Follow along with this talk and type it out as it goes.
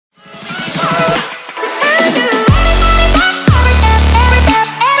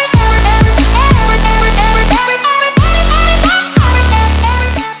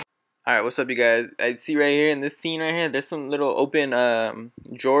What's up, you guys? I see right here in this scene right here, there's some little open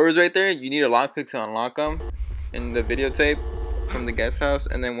drawers right there. You need a lockpick to unlock them in the videotape from the guest house,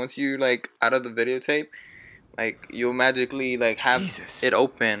 and then once you like out of the videotape, like you'll magically like have it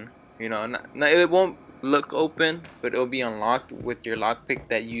open. You know, it won't look open, but it'll be unlocked with your lockpick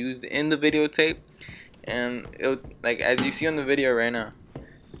that you used in the videotape, and it'll, like as you see on the video right now,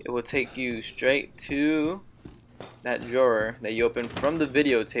 it will take you straight to that drawer that you opened from the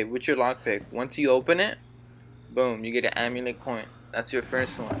videotape with your lockpick. Once you open it, boom, you get an amulet coin. That's your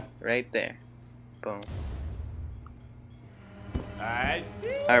first one right there. Boom. Alright,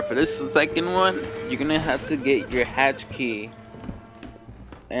 for this second one, you're gonna have to get your hatch key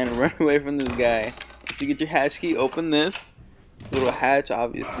and run away from this guy. Once you get your hatch key, open this little hatch,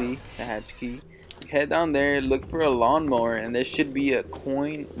 obviously, the hatch key. Head down there, look for a lawnmower, and there should be a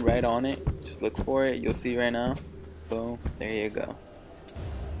coin right on it. Just look for it, you'll see right now. Boom, there you go.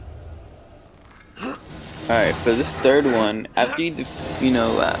 Alright, for this third one, after you,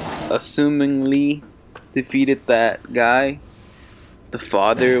 assumingly defeated that guy, the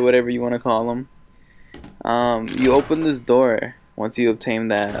father, or whatever you want to call him, you open this door once you obtain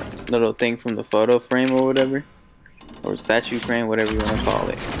that little thing from the photo frame or whatever, or statue frame, whatever you want to call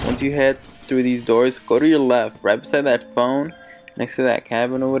it. Once you head through these doors, go to your left, right beside that phone, next to that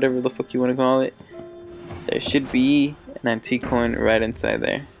cabin or whatever the fuck you want to call it. There should be an antique coin right inside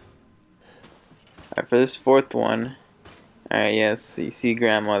there. Alright, for this fourth one, alright, yes, you see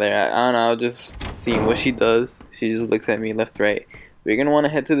grandma there. I don't know, I was just seeing what she does. She just looks at me left, right. We're gonna want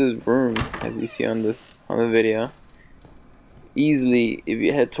to head to this room, as you see on the video. Easily, if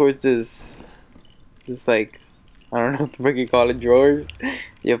you head towards this like, I don't know what the fuck you call it, drawers,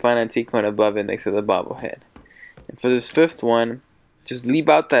 you'll find an antique coin above it next to the bobblehead. And for this fifth one, just leave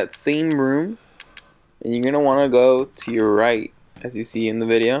out that same room, and you're gonna want to go to your right, as you see in the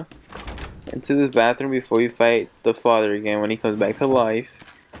video, into this bathroom before you fight the father again when he comes back to life.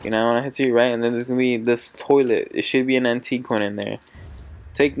 You're gonna want to head to your right, and then there's gonna be this toilet. It should be an antique coin in there.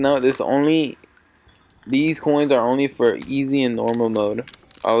 Take note, these coins are only for easy and normal mode.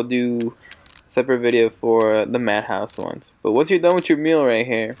 I'll do a separate video for the madhouse ones. But once you're done with your meal right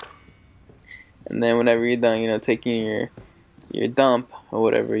here, and then whenever you're done, taking your dump or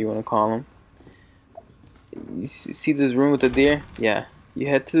whatever you want to call them, you see this room with the deer? Yeah. You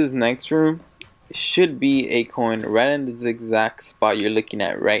head to this next room. It should be a coin right in this exact spot you're looking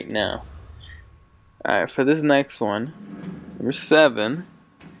at right now. Alright, for this next one, number 7,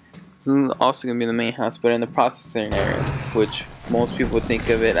 this is also going to be the main house, but in the processing area, which most people think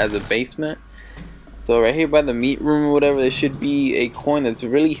of it as a basement. So right here by the meat room or whatever, there should be a coin that's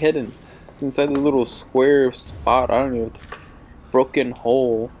really hidden. It's inside the little square spot. I don't know, broken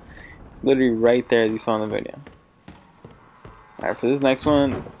hole. It's literally right there as you saw in the video. Alright, for this next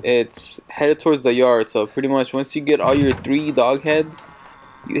one, it's headed towards the yard. So pretty much once you get all your 3 dog heads,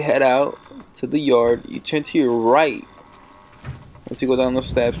 you head out to the yard. You turn to your right. Once you go down those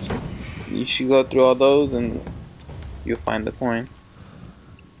steps, you should go through all those and you'll find the coin.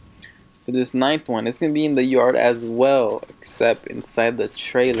 For this 9th one, it's going to be in the yard as well, except inside the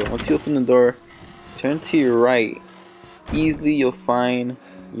trailer. Once you open the door, turn to your right. Easily you'll find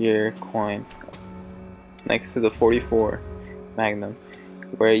your coin next to the 44 Magnum,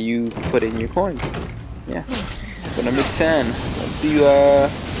 where you put in your coins. Yeah. For number 10, once you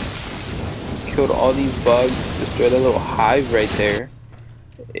killed all these bugs, destroyed a little hive right there,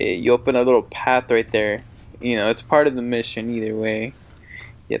 you open a little path right there. It's part of the mission either way.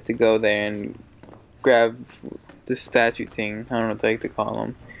 You have to go there and grab this statue thing. I don't know what I like to call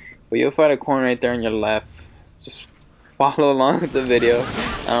them, but you'll find a coin right there on your left. Just follow along with the video.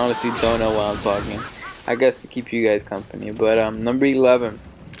 I honestly don't know while I'm talking. I guess to keep you guys company. But number 11,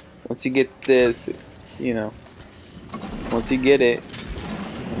 once you get this, once you get it,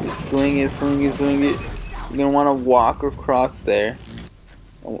 just swing it. You're gonna want to walk across there.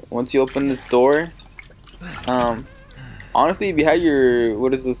 Once you open this door, honestly, if you had your,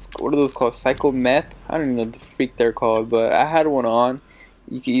 what are those called, psycho meth? I don't even know what the freak they're called, but I had one on.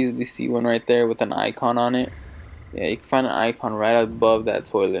 You can easily see one right there with an icon on it. Yeah, you can find an icon right above that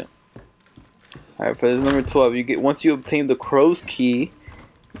toilet. Alright, for this number 12, once you obtain the crow's key,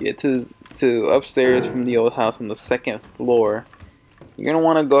 you get to upstairs from the old house on the 2nd floor. You're gonna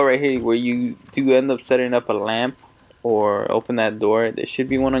want to go right here where you do end up setting up a lamp or open that door. There should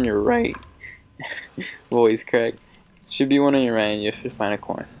be one on your right. Voice crack. There should be one on your right, and you should find a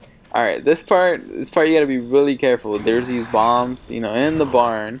coin. Alright, this part you gotta be really careful. There's these bombs, in the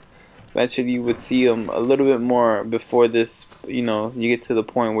barn. Eventually you would see them a little bit more before this, you get to the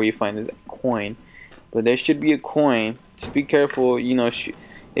point where you find this coin. But there should be a coin. Just be careful,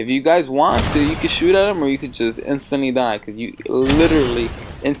 If you guys want to, you can shoot at them, or you could just instantly die, because you literally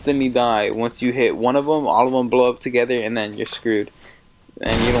instantly die once you hit one of them. All of them blow up together, and then you're screwed.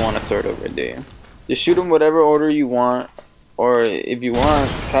 And you don't want to start over, do you? Just shoot them whatever order you want, or if you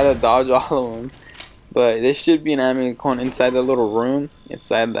want, try to dodge all of them. But there should be an ammo cone inside the little room,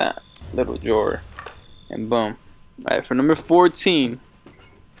 inside that little drawer, and boom. Alright, for number 14.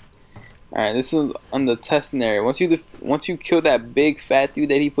 Alright, this is on the testing area. Once you kill that big fat dude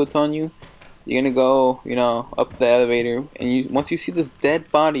that he puts on you, you're gonna go, you know, up the elevator, and once you see this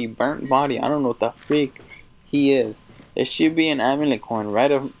dead body, burnt body, I don't know what the freak he is. There should be an amulet coin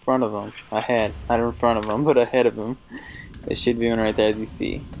right in front of him, ahead, not in front of him, but ahead of him. There should be one right there, as you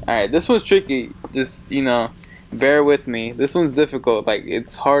see. Alright, this one's tricky. Just, you know, bear with me. This one's difficult. Like,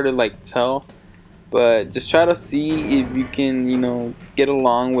 it's hard to like tell. But just try to see if you can, you know, get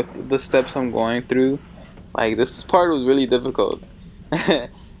along with the steps I'm going through. Like, this part was really difficult.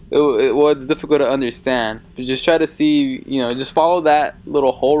 it was difficult to understand. But just try to see, you know, just follow that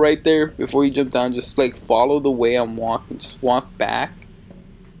little hole right there before you jump down. Just like follow the way I'm walking. Just walk back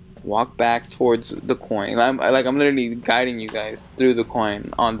towards the coin. I'm literally guiding you guys through the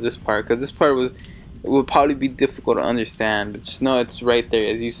coin on this part, because this part would probably be difficult to understand. But just know it's right there,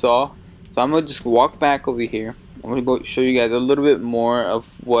 as you saw. So I'm gonna just walk back over here. I'm gonna go show you guys a little bit more of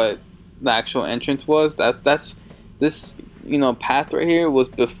what the actual entrance was. That's this, you know, path right here was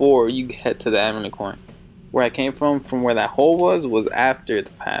before you get to the amulet coin. Where I came from where that hole was after the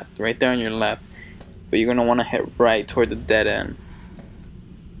path, right there on your left. But you're gonna want to head right toward the dead end.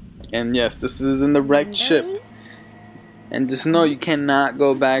 And yes, this is in the wrecked ship. And just know you cannot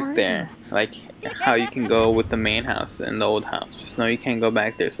go back there. Like how you can go with the main house and the old house. Just know you can't go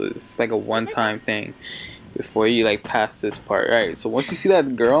back there. So it's like a one-time thing before you like pass this part. Alright, so once you see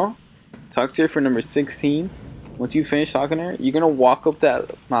that girl, talk to her for number 16. Once you finish talking to her, you're gonna walk up that,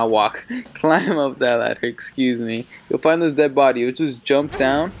 climb up that ladder, excuse me. You'll find this dead body. You'll just jump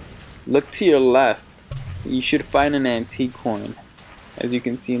down, look to your left. You should find an antique coin. As you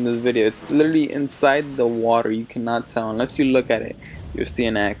can see in this video, it's literally inside the water. You cannot tell unless you look at it. You'll see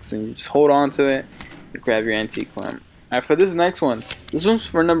an X, and you just hold on to it and grab your antique coin. Alright, for this next one, this one's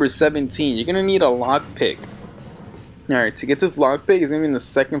for number 17. You're gonna need a lockpick. Alright, to get this lockpick, it's gonna be in the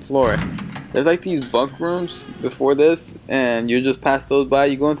second floor. There's like these bunk rooms before this, and you just pass those by.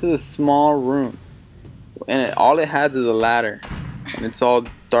 You go into this small room, and all it has is a ladder, and it's all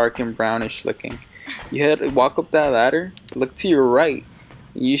dark and brownish looking. You walk up that ladder, look to your right.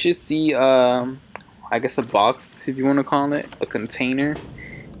 You should see, I guess a box, if you want to call it, a container.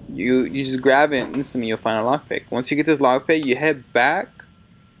 You just grab it, and instantly you'll find a lockpick. Once you get this lockpick, you head back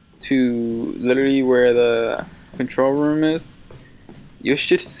to literally where the control room is. You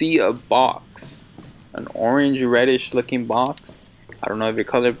should see a box, an orange reddish looking box. I don't know if you're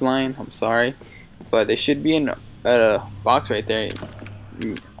colorblind, I'm sorry, but there should be a box right there.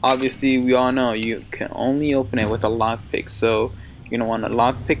 Obviously, we all know you can only open it with a lockpick, so you're gonna want to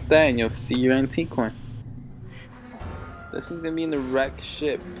lockpick that, and you'll see your antique coin. This is gonna be in the wrecked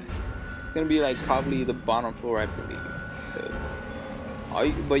ship. It's gonna be like probably the bottom floor, I believe.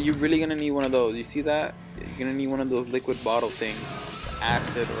 But you're really gonna need one of those. You see that? You're gonna need one of those liquid bottle things,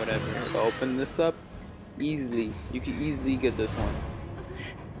 acid or whatever, to open this up easily. You can easily get this one.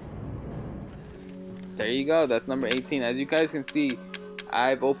 There you go. That's number 18. As you guys can see,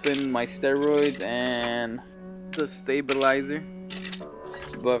 I've opened my steroids and the stabilizer.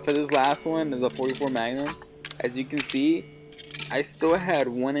 But for this last one, there's a 44 Magnum. As you can see, I still had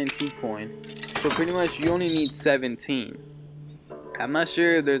one antique coin. So pretty much you only need 17. I'm not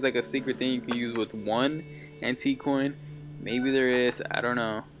sure if there's like a secret thing you can use with one antique coin. Maybe there is, I don't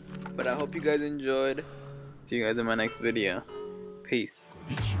know. But I hope you guys enjoyed. See you guys in my next video. Peace.